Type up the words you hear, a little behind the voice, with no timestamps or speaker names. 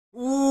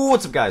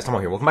What's up, guys?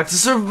 Tomahawk here. Welcome back to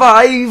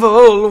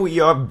Survival. We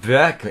are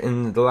back.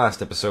 In the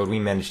last episode, we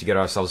managed to get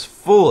ourselves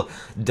full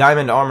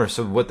diamond armor.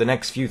 So what the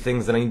next few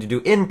things that I need to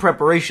do in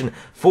preparation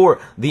for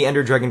the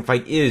Ender Dragon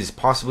fight is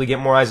possibly get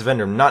more Eyes of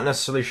Ender. I'm not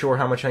necessarily sure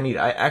how much I need.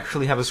 I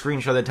actually have a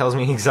screenshot that tells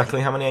me exactly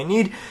how many I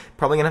need.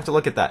 Probably gonna have to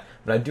look at that.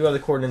 But I do have the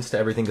coordinates to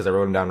everything because I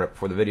wrote them down right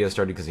before the video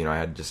started because, you know, I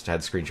had just had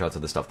screenshots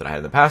of the stuff that I had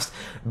in the past.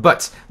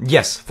 But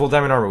yes, full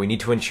diamond armor. We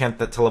need to enchant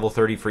that to level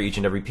 30 for each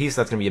and every piece.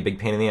 That's gonna be a big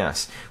pain in the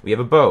ass. We have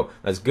a bow.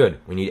 That's good.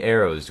 We need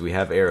arrows. Do we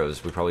have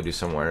arrows? We probably do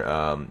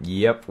somewhere.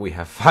 Yep, we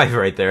have 5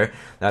 right there.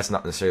 That's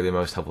not necessarily the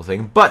most helpful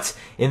thing. But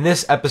in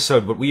this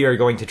episode, what we are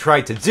going to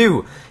try to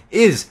do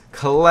is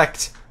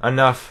collect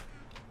enough.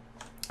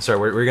 Sorry,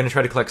 we're going to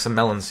try to collect some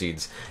melon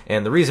seeds.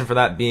 And the reason for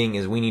that being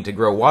is we need to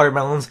grow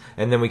watermelons,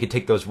 and then we could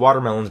take those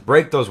watermelons,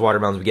 break those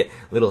watermelons, we get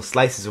little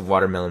slices of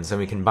watermelons,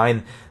 and we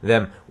combine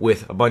them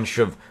with a bunch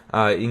of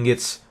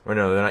ingots, or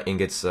no, they're not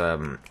ingots,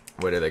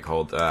 what are they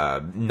called?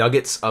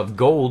 Nuggets of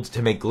gold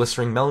to make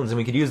glistering melons, and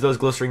we could use those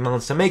glistering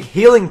melons to make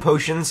healing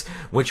potions,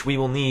 which we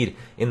will need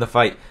in the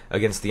fight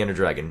against the Ender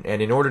Dragon.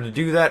 And in order to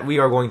do that, we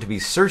are going to be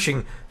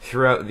searching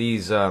throughout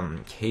these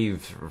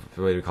cave,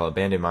 what do we call it,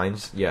 abandoned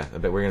mines? Yeah, I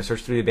bet we're going to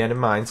search through the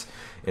abandoned mines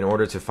in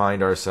order to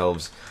find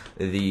ourselves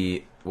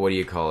the, what do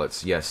you call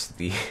it? Yes,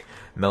 the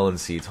melon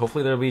seeds.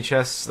 Hopefully there'll be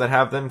chests that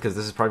have them, because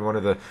this is probably one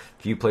of the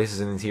few places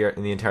in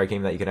the entire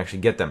game that you can actually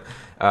get them.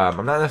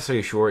 I'm not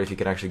necessarily sure if you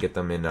can actually get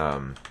them in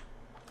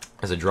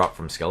as a drop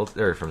from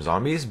from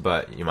zombies,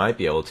 but you might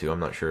be able to. I'm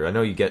not sure. I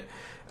know you get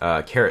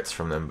carrots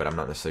from them, but I'm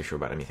not necessarily sure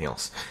about anything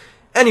else.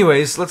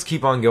 Anyways, let's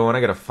keep on going. I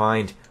gotta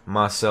find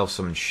myself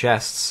some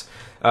chests.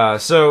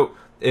 So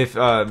if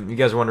you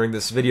guys are wondering,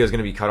 this video is going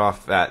to be cut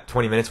off at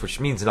 20 minutes, which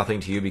means nothing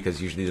to you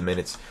because usually the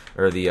minutes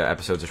or the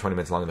episodes are 20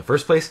 minutes long in the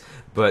first place.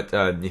 But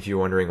if you're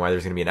wondering why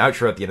there's going to be an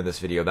outro at the end of this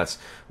video, that's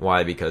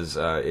why, because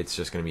it's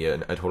just going to be a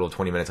total of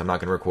 20 minutes. I'm not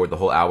going to record the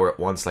whole hour at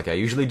once like I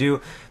usually do,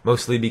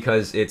 mostly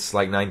because it's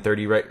like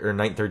 9:30 right, or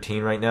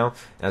 9:13 right now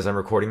as I'm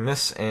recording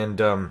this,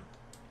 and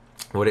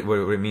what it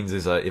means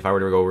is if I were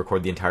to go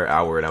record the entire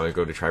hour and I would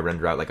go to try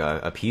render out like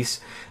a piece,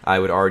 I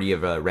would already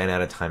have ran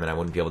out of time and I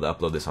wouldn't be able to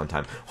upload this on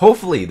time.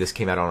 Hopefully this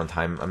came out on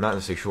time. I'm not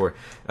necessarily sure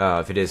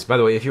if it is. By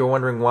the way, if you were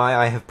wondering why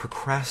I have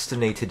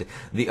procrastinated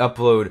the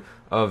upload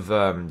of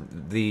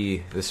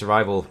the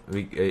survival,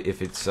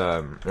 if it's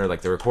or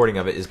like the recording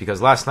of it, is because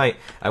last night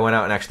I went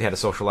out and actually had a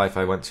social life.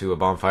 I went to a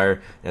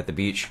bonfire at the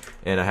beach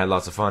and I had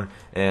lots of fun,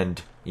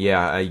 and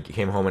yeah, I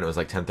came home and it was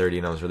like 10:30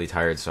 and I was really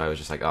tired, so I was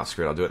just like, oh,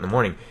 screw it, I'll do it in the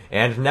morning.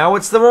 And now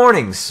it's the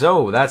morning,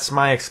 so that's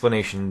my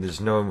explanation. There's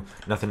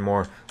nothing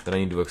more that I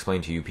need to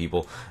explain to you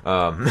people.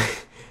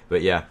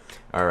 But yeah,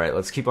 alright,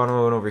 let's keep on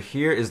going over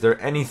here. Is there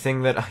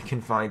anything that I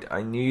can find?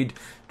 I need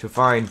to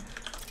find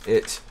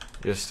it.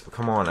 Just,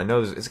 come on, I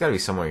know it's gotta be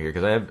somewhere here,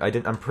 because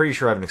I'm pretty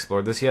sure I haven't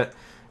explored this yet.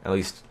 At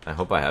least, I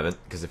hope I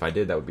haven't, because if I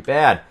did, that would be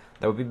bad.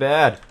 That would be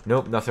bad.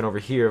 Nope, nothing over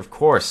here, of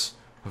course.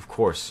 Of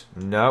course.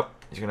 Nope.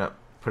 Just gonna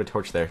put a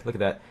torch there. Look at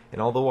that. And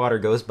all the water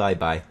goes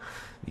bye-bye.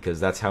 Because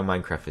that's how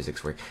Minecraft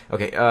physics work.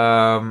 Okay,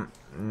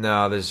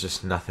 no, there's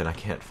just nothing. I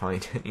can't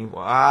find any.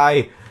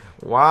 Why?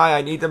 Why?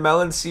 I need the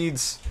melon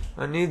seeds.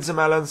 I need the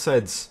melon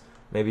seeds.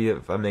 Maybe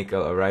if I make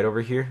a right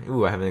over here.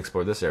 Ooh, I haven't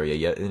explored this area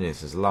yet. And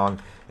this is long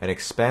and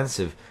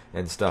expansive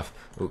and stuff.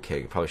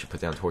 Okay, probably should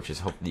put down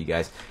torches. Hopefully you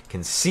guys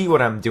can see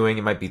what I'm doing.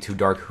 It might be too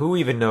dark. Who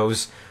even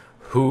knows?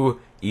 Who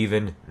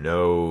even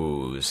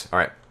knows?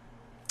 Alright.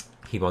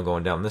 Keep on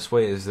going down this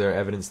way. Is there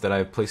evidence that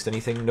I've placed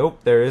anything? Nope,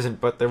 there isn't,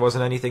 but there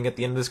wasn't anything at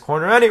the end of this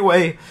corner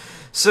anyway.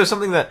 So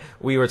something that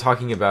we were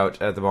talking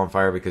about at the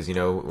bonfire, because, you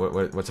know,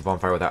 what's a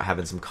bonfire without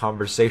having some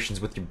conversations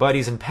with your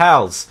buddies and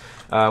pals?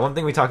 One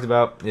thing we talked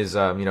about is,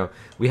 you know,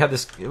 we had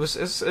this,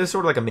 it's sort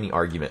of like a mini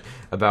argument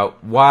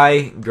about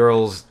why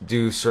girls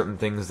do certain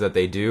things that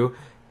they do,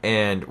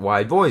 and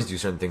why boys do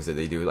certain things that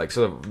they do. Like,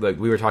 so, like,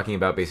 we were talking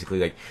about basically,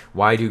 like,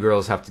 why do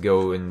girls have to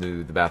go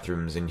into the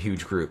bathrooms in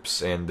huge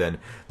groups? And then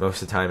most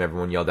of the time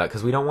everyone yelled out,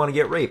 because we don't want to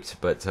get raped.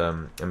 But,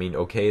 I mean,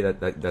 okay,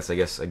 that's, I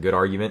guess, a good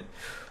argument.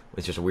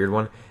 It's just a weird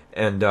one.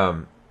 And,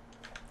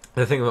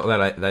 the thing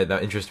that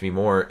interests me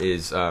more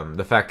is,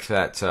 the fact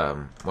that,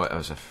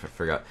 I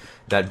forgot,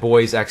 that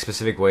boys act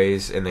specific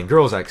ways, and then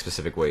girls act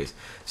specific ways.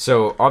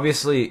 So,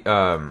 obviously,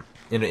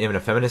 in a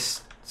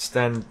feminist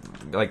stand,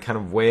 like, kind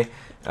of way,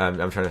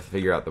 I'm trying to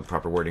figure out the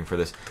proper wording for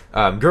this.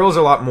 Girls are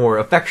a lot more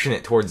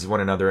affectionate towards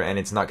one another, and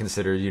it's not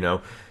considered, you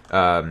know,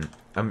 I'm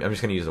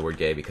just going to use the word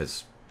gay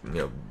because, you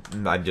know,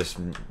 I'm just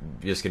going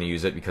to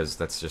use it because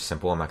that's just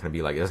simple. I'm not going to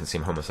be like, it doesn't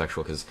seem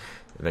homosexual, because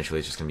eventually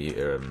it's just going to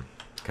be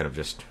kind of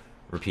just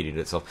repeating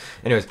itself.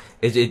 Anyways,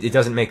 it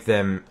doesn't make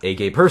them a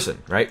gay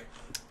person, right?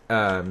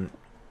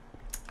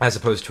 As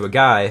opposed to a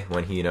guy,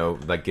 when he, you know,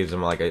 like, gives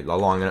them like a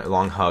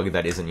long hug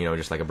that isn't, you know,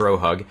 just like a bro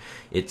hug,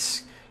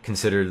 it's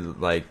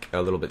considered like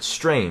a little bit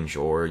strange,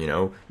 or, you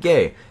know,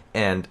 gay.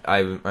 And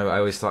I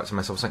always thought to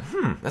myself, like,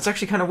 that's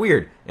actually kind of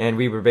weird. And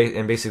we were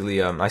basically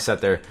I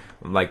sat there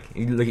like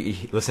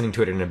listening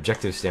to it in an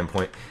objective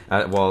standpoint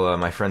while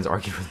my friends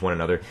argued with one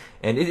another,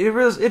 and it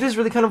is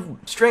really kind of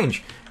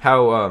strange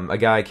how a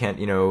guy can't,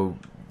 you know,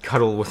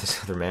 cuddle with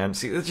this other man.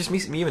 See, it's just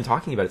me even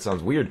talking about it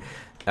sounds weird.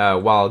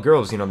 While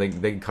girls, you know,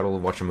 they cuddle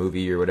and watch a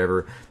movie or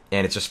whatever,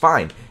 and it's just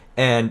fine.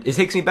 And it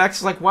takes me back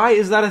to, like, why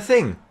is that a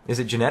thing? Is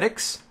it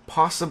genetics?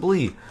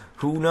 Possibly.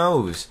 Who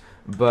knows?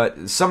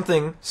 But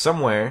something,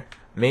 somewhere,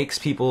 makes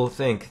people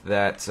think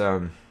that,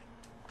 in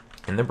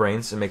their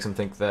brains, it makes them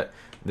think that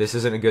this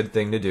isn't a good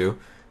thing to do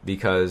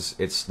because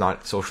it's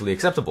not socially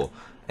acceptable.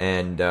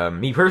 And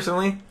me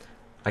personally,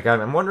 like,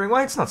 I'm wondering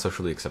why it's not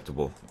socially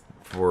acceptable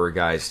for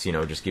guys to, you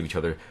know, just give each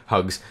other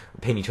hugs,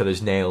 paint each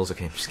other's nails.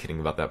 Okay, I'm just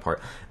kidding about that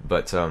part.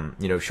 But,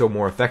 you know, show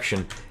more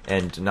affection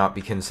and not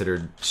be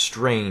considered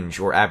strange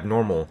or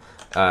abnormal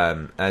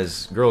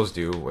as girls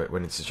do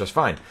when it's just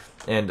fine.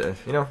 And,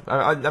 you know,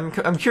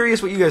 I'm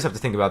curious what you guys have to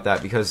think about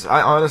that, because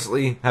I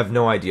honestly have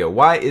no idea.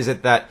 Why is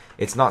it that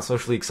it's not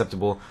socially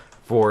acceptable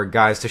for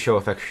guys to show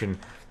affection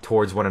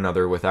towards one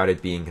another without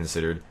it being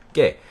considered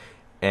gay?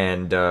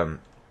 And,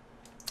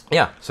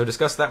 yeah, so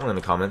discuss that one in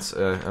the comments.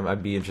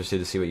 I'd be interested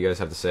to see what you guys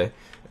have to say.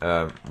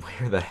 Where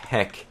the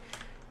heck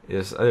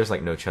is... there's,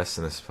 like, no chests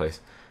in this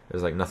place.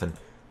 There's, like, nothing.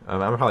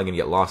 I'm probably gonna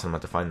get lost and I'm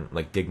gonna have to find,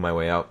 like, dig my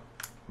way out.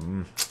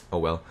 Oh,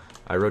 well.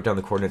 I wrote down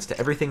the coordinates to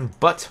everything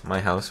but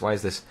my house. Why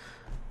is this...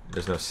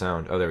 there's no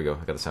sound. Oh, there we go.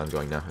 I got the sound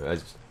going now.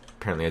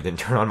 Apparently I didn't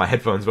turn on my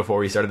headphones before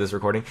we started this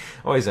recording.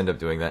 Always end up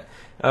doing that.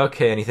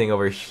 Okay, anything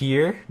over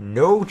here?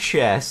 No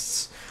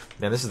chests.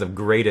 Man, this is the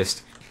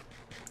greatest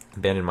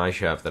abandoned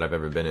mineshaft that I've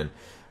ever been in.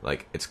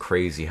 Like, it's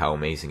crazy how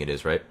amazing it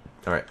is, right?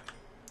 Alright.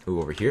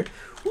 Ooh, over here.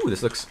 Ooh,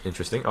 this looks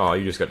interesting. Oh,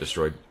 you just got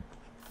destroyed.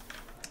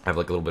 I have,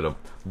 like, a little bit of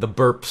the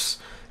burps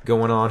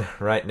going on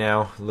right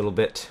now. A little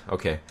bit.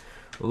 Okay.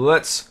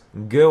 Let's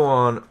go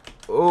on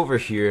over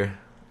here.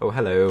 Oh,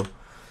 hello.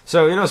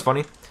 So, you know what's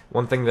funny?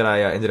 One thing that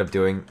I ended up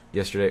doing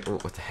yesterday... oh,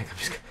 what the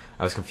heck?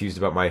 I was confused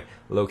about my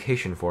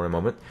location for a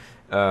moment.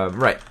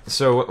 Right.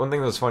 So one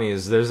thing that was funny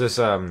is there's this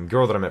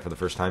girl that I met for the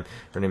first time.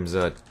 Her name's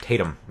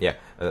Tatum. Yeah.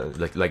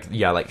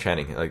 Like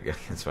Channing. Like,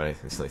 that's what I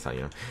instantly thought,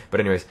 you know. But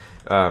anyways,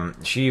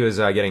 she was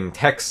getting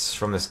texts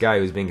from this guy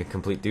who was being a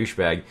complete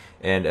douchebag,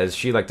 and as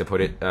she liked to put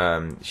it,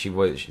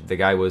 the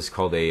guy was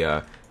called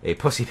a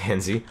pussy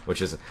pansy,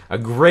 which is a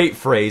great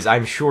phrase.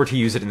 I'm sure to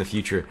use it in the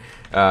future.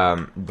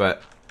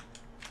 But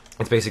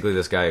it's basically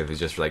this guy who's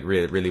just like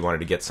really wanted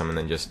to get some and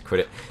then just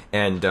quit it,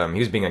 and he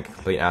was being a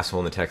complete asshole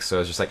in the text. So I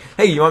was just like,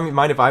 "Hey, you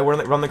mind if I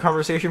run the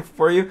conversation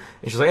for you?"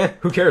 And she's like,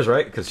 "Who cares,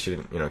 right?" Because she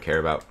didn't, you know, care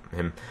about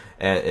him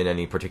in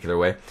any particular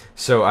way.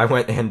 So I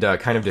went and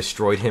kind of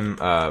destroyed him,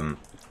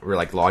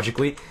 like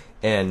logically.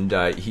 And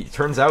he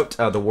turns out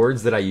the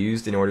words that I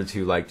used in order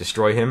to like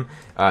destroy him,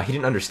 he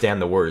didn't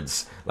understand the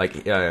words.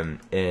 Like,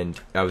 and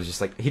I was just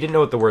like, he didn't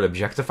know what the word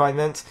objectify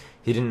meant.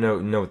 He didn't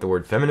know what the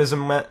word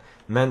feminism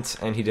meant,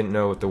 and he didn't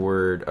know what the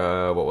word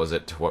what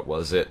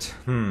was it?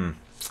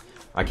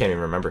 I can't even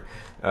remember.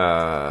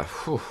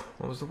 What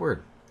was the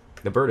word?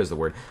 The bird is the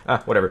word.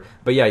 Whatever.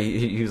 But yeah,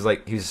 he was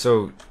like, he's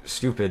so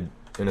stupid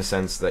in a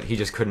sense that he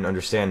just couldn't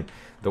understand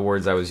the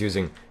words I was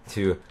using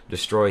to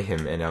destroy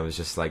him, and I was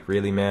just like,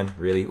 really, man?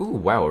 Really? Ooh,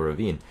 wow, a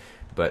ravine.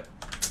 But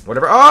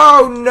whatever.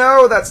 Oh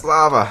no, that's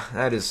lava.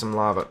 That is some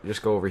lava.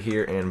 Just go over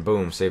here and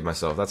boom, save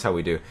myself. That's how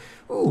we do.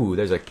 Ooh,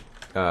 there's a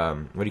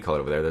what do you call it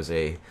over there? There's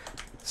a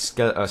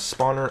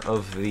spawner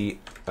of the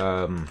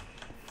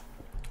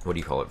what do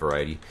you call it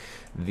variety?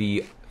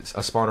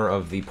 A spawner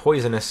of the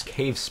poisonous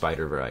cave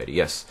spider variety.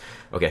 Yes.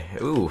 Okay.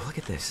 Ooh, look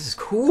at this. This is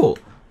cool.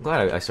 I'm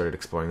glad I started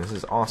exploring. This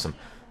is awesome.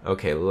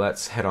 Okay,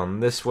 let's head on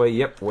this way.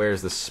 Yep,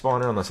 where's the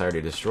spawner? Unless I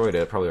already destroyed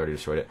it. Probably already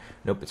destroyed it.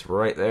 Nope, it's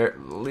right there.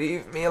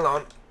 Leave me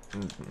alone.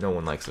 No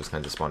one likes those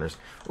kinds of spawners.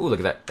 Ooh, look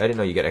at that. I didn't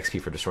know you get XP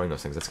for destroying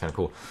those things. That's kind of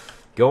cool.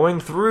 Going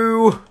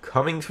through.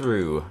 Coming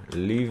through.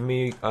 Leave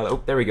me...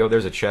 oh, there we go.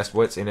 There's a chest.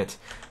 What's in it?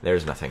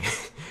 There's nothing.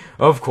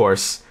 Of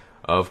course.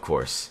 Of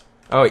course.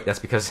 Oh, wait, that's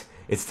because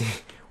it's the...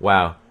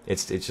 wow.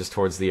 It's just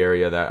towards the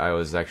area that I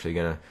was actually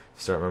going to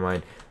start my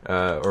mine.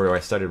 Or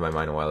I started my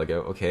mine a while ago.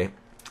 Okay.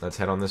 Let's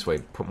head on this way.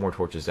 Put more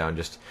torches down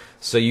just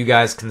so you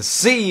guys can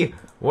see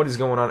what is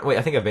going on. Wait,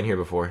 I think I've been here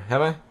before.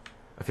 Have I?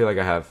 I feel like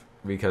I have,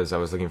 because I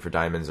was looking for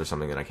diamonds or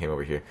something and I came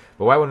over here.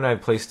 But why wouldn't I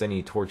have placed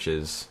any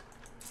torches?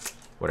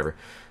 Whatever.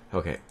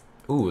 Okay.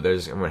 Ooh,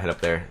 I'm gonna head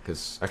up there,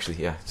 because actually,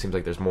 yeah, it seems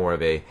like there's more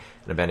of an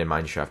abandoned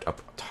mine shaft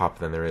up top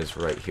than there is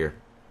right here.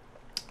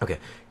 Okay.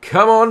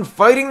 Come on,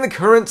 fighting the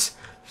current!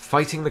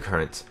 Fighting the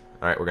current.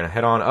 Alright, we're gonna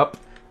head on up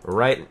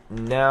right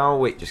now.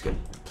 Wait, just gonna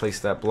place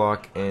that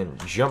block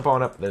and jump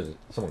on up. There's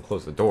someone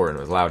closed the door and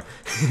it was loud.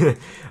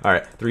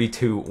 Alright, 3,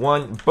 2,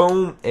 1,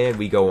 boom, and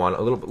we go on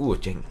a little bit. Ooh,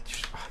 dang,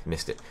 I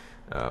missed it.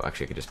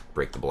 Actually, I could just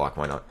break the block.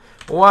 Why not?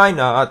 Why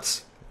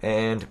not?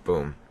 And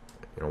boom.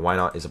 You know, why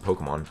not is a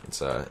Pokemon. It's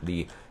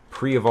the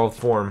pre-evolved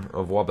form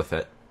of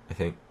Wobbuffet, I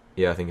think.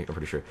 Yeah, I'm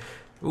pretty sure.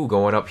 Ooh,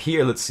 going up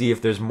here. Let's see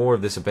if there's more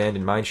of this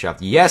abandoned mine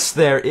shaft. Yes,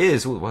 there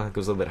is. Ooh, well, it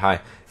goes a little bit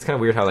high. It's kind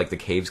of weird how like the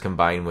caves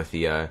combine with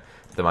the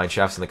mine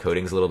shafts, and the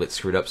coating's a little bit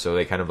screwed up, so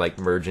they kind of like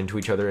merge into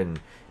each other and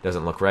it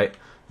doesn't look right.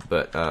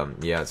 But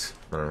yeah, it's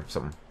I don't know,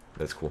 something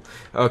that's cool.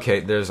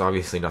 Okay, there's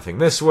obviously nothing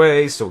this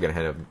way, so we're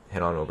gonna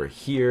head on over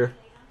here.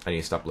 I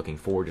need to stop looking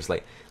forward, just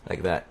like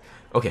that.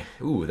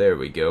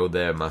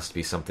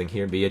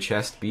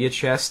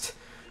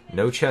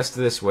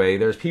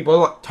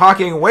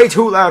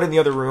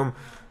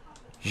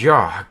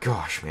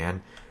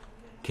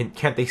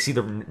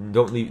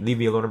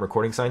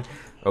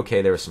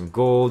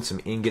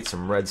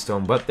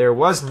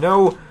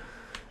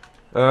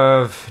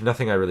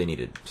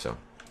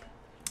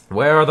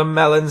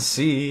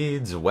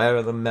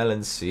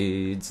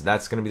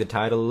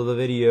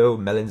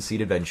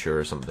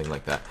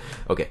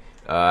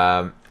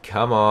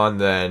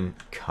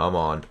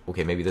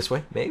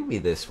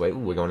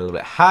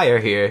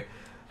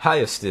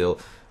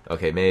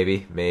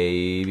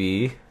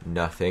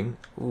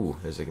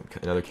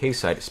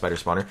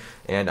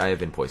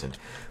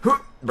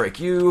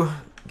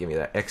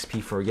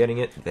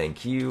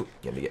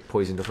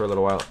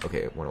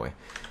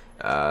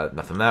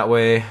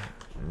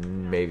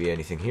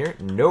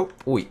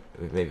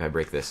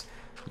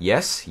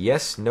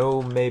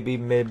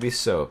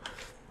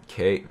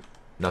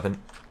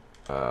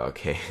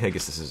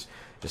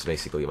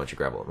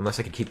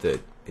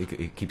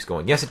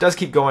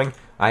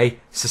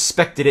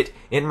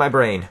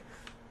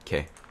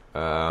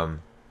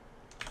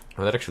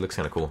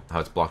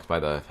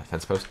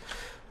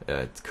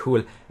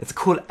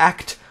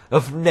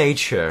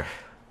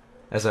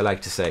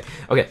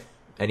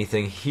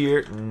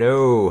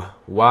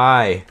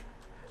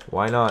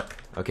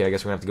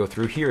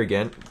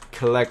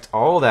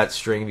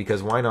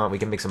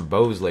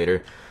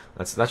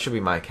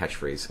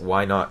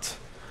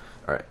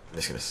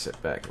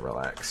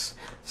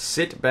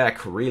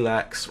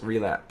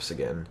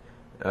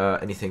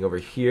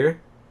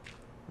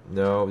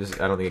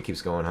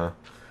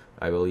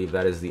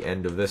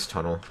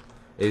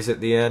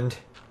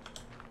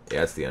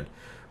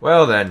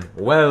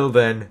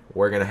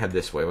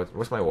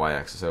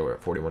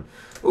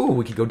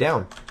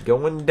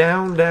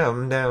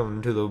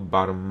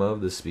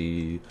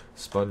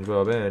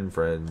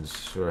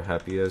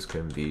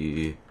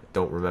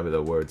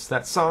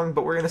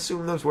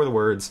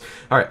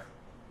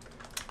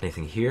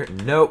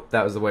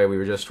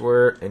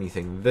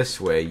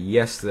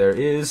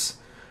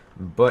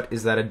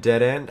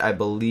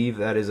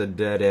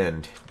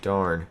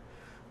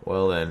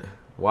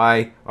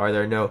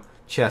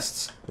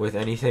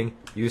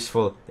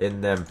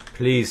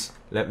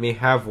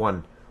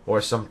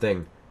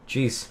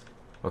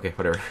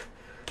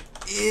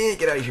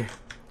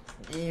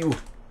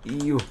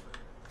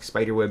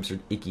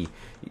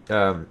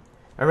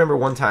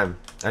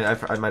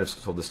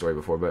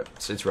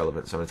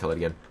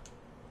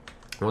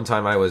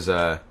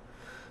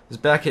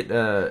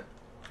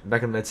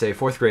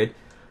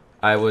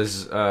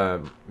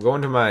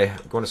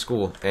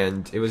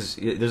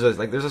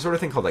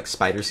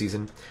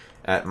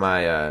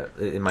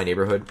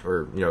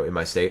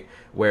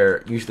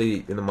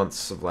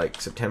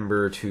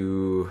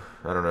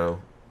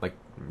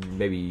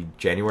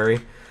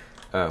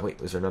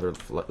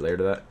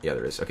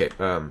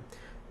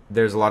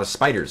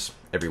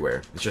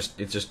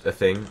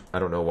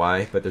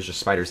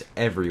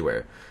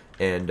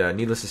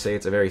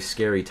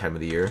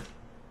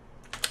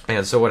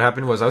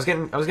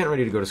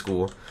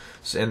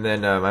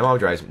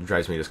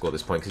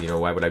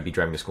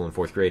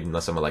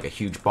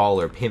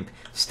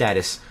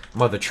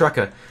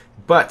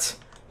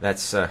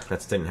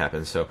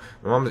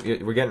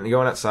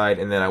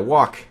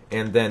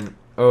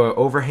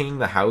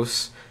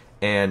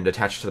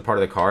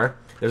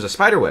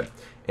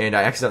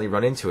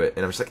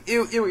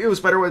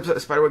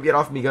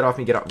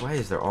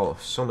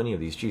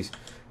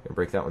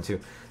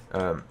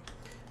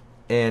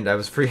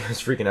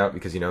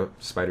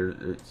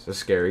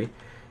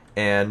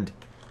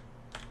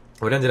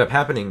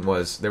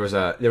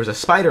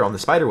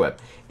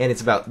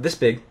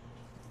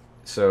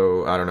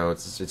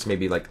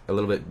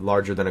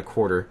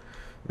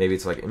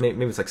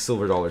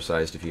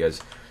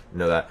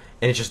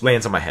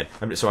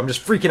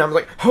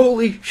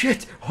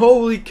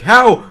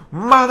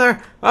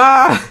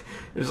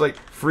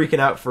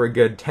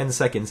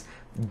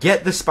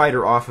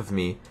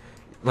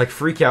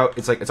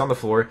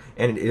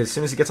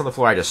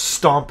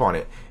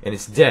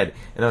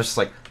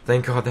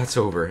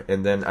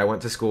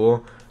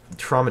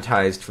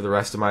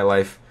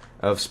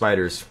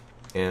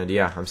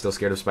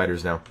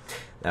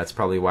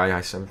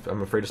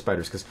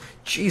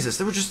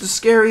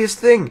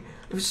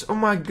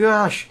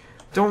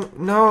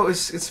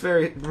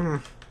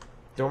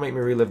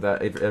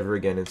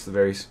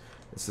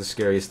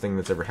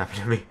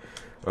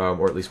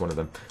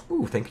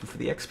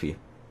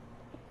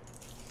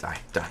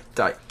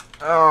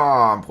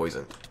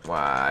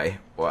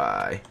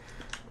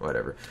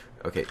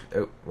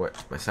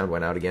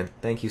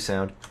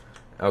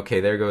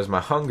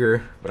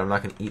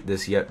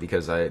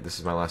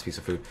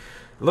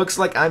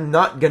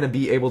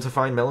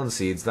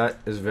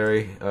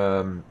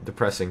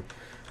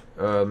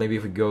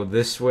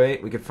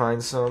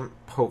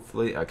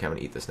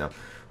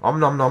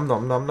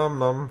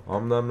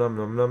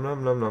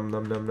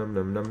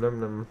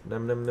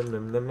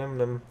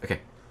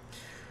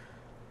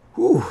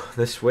 Whew,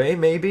 this way,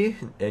 maybe?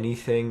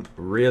 Anything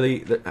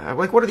really...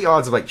 like, what are the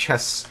odds of, like,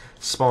 chests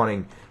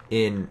spawning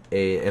in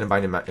an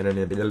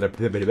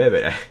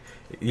abandoned...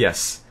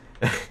 yes.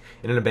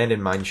 in an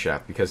abandoned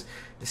mineshaft? Because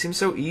it seems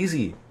so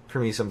easy for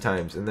me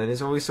sometimes, and then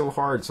it's always so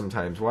hard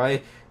sometimes.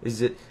 Why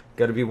is it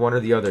gotta be one or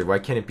the other? Why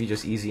can't it be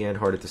just easy and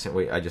hard at the same...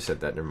 Wait, I just said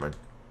that. Never mind.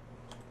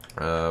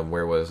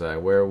 Where was I?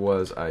 Where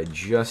was I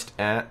just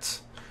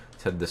at?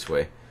 Let's head this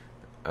way.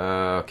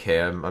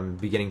 Okay, I'm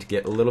beginning to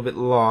get a little bit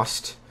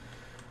lost.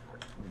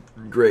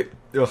 Great.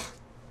 Ugh.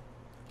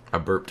 I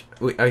burped.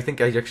 Wait, I think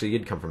I actually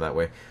did come from that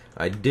way.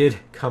 I did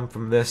come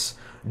from this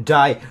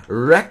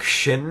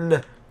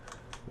direction.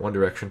 One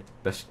Direction.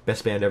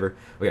 Best band ever.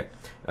 Okay.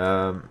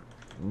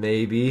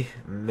 Maybe.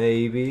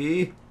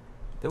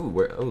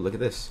 Oh, look at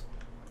this.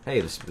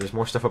 Hey, there's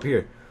more stuff up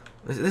here.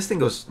 This thing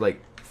goes,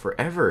 like,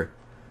 forever.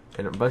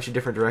 In a bunch of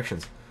different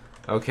directions.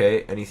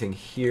 Okay, anything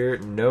here?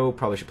 No,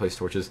 probably should place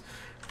torches.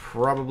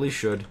 Probably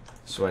should,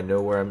 so I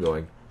know where I'm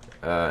going.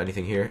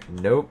 Anything here?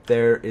 Nope,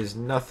 there is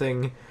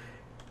nothing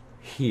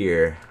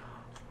here.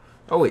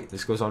 Oh wait,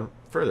 this goes on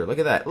further. Look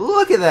at that.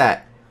 Look at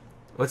that!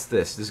 What's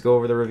this? Does this go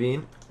over the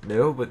ravine?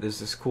 No, but there's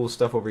this cool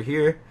stuff over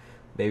here.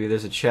 Maybe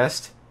there's a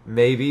chest.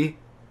 Maybe.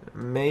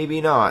 Maybe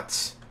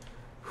not.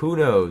 Who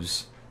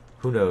knows?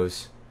 Who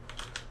knows?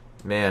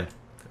 Man,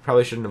 I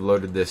probably shouldn't have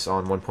loaded this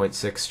on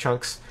 1.6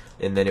 chunks,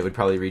 and then it would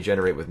probably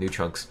regenerate with new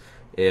chunks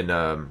in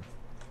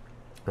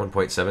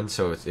 1.7.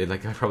 So it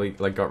like I probably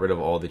like got rid of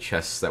all the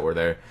chests that were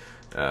there.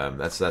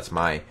 That's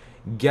my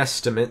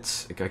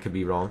guesstimate. I could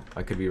be wrong.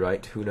 I could be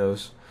right. Who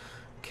knows?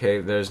 Okay,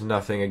 there's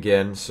nothing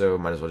again, so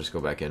might as well just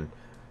go back in.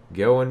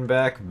 Going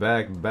back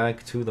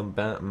to the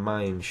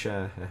mine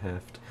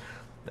shaft.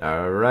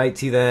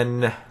 Alrighty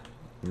then.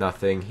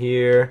 Nothing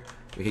here.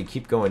 We could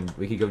keep going.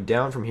 We could go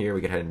down from here.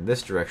 We could head in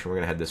this direction. We're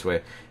gonna head this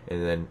way,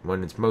 and then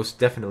when it's most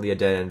definitely a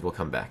dead end, we'll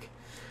come back.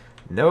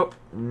 Nope,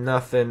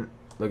 nothing.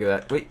 Look at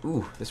that. Wait,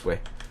 ooh, this way.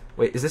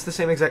 Wait, is this the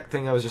same exact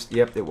thing I was just...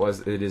 Yep, it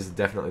was. It is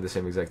definitely the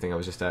same exact thing I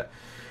was just at.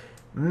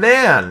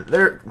 Man,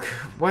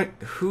 what?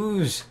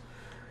 Whose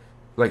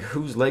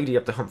leg do you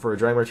have to hump for a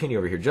dry martini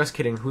over here? Just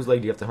kidding. Whose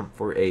leg do you have to hump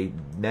for a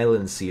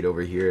melon seed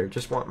over here?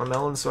 Just want my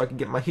melons so I can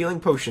get my healing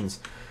potions.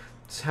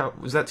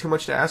 Was that too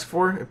much to ask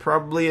for? It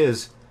probably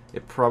is.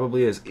 It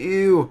probably is.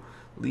 Ew.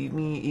 Leave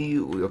me.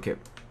 Ew. Okay.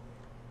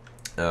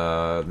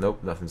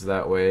 Nope. Nothing's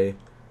that way.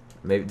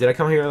 Maybe did I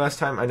come here last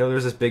time? I know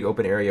there's this big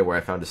open area where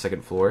I found a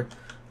second floor.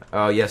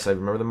 Oh yes, I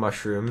remember the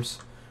mushrooms.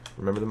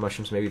 Remember the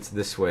mushrooms. Maybe it's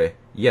this way.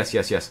 Yes.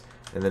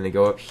 And then they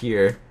go up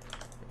here,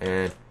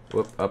 and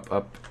whoop,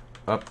 up,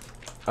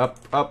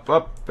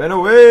 and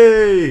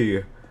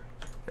away.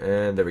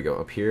 And there we go.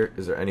 Up here,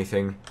 is there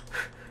anything?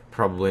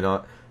 Probably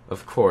not.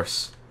 Of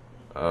course.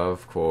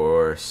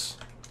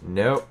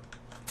 Nope.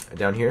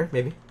 Down here,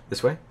 maybe?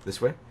 This way?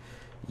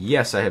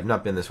 Yes, I have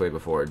not been this way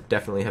before.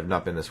 Definitely have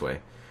not been this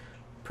way.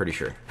 Pretty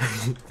sure.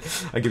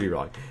 I could be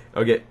wrong.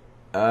 Okay.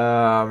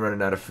 I'm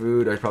running out of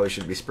food. I probably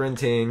should be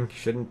sprinting.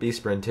 Shouldn't be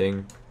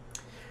sprinting.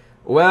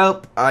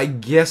 Well, I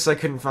guess I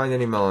couldn't find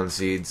any melon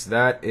seeds.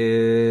 That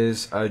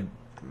is a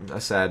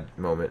sad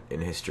moment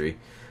in history.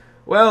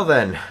 Well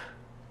then,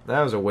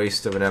 that was a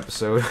waste of an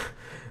episode.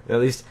 At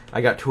least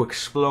I got to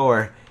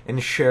explore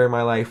and share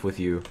my life with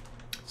you.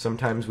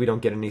 Sometimes we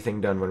don't get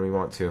anything done when we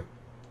want to.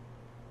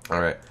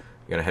 Alright,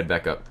 gonna head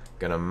back up.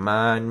 Gonna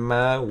mine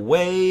my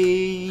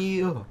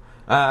way.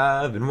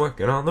 I've been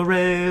working on the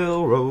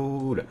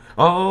railroad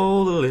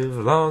all the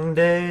livelong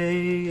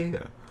day.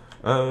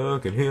 I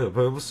can hear the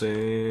people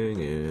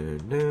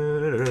singing.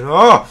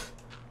 Oh!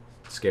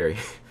 Scary.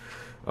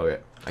 Okay,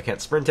 I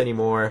can't sprint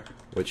anymore,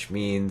 which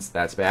means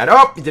that's bad.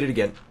 Oh, you did it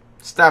again.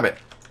 Stop it.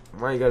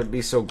 Why you gotta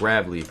be so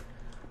gravelly?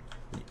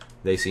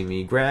 They see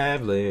me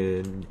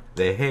graveling,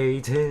 they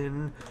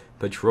hating,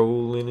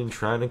 patrolling and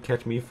trying to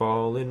catch me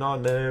falling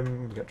on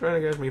them.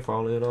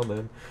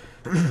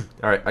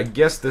 Alright, I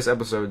guess this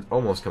episode's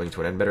almost coming to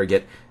an end. Better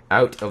get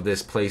out of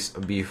this place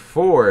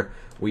before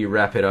we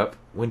wrap it up.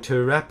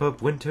 Winter wrap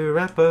up,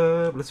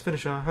 let's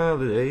finish our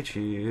holiday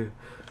cheer.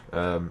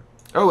 Oh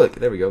look,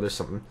 there we go, there's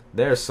something.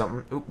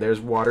 Oop, there's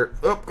water.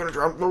 Oh, gonna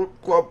drown.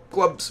 Glub.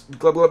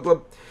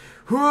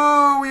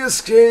 Whoa, we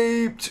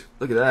escaped!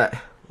 Look at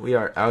that. We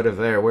are out of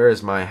there. Where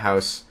is my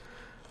house?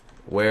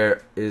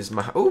 Where is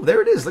my... Oh,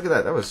 there it is. Look at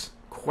that. That was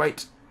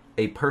quite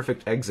a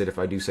perfect exit, if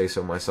I do say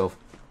so myself.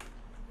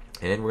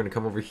 And we're going to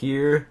come over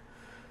here.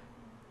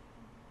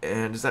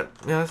 And is that...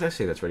 Yeah, I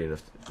say that's ready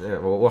enough. Yeah,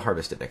 well, we'll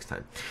harvest it next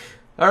time.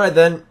 Alright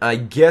then. I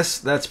guess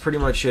that's pretty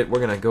much it.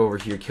 We're going to go over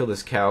here, kill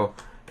this cow,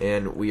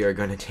 and we are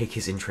going to take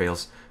his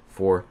entrails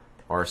for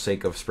our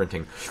sake of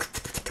sprinting.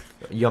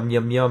 Yum,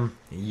 yum, yum.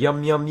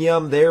 Yum, yum,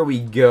 yum. There we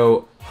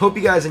go. Hope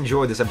you guys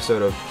enjoyed this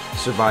episode of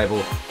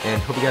Survival,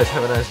 and hope you guys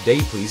have a nice day,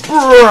 please.